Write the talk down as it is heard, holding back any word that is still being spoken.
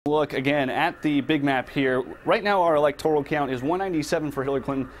Look again at the big map here. Right now our electoral count is 197 for Hillary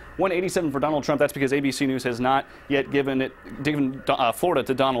Clinton, 187 for Donald Trump. That's because ABC News has not yet given Florida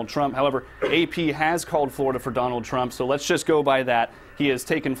to Donald Trump. However, AP has called Florida for Donald Trump, so let's just go by that. He has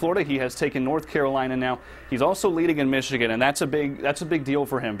taken Florida, he has taken North Carolina now. He's also leading in Michigan, and that's a big deal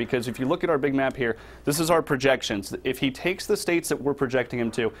for him, because if you look at our big map here, this is our projections. If he takes the states that we're projecting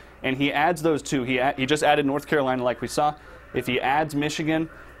him to, and he adds those two, he just added North Carolina like we saw. If he adds Michigan,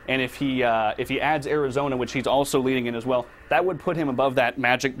 and if he adds Arizona, which he's also leading in as well, that would put him above that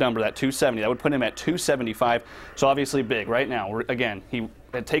magic number, that 270. That would put him at 275. So obviously big right now. Again,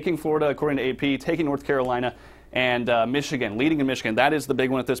 taking Florida according to AP, taking North Carolina, and Michigan, leading in Michigan. That is the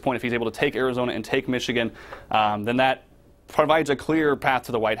big one at this point. If he's able to take Arizona and take Michigan, then that provides a clear path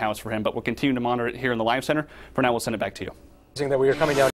to the White House for him. But we'll continue to monitor it here in the Live Center. For now, we'll send it back to you. That we are coming down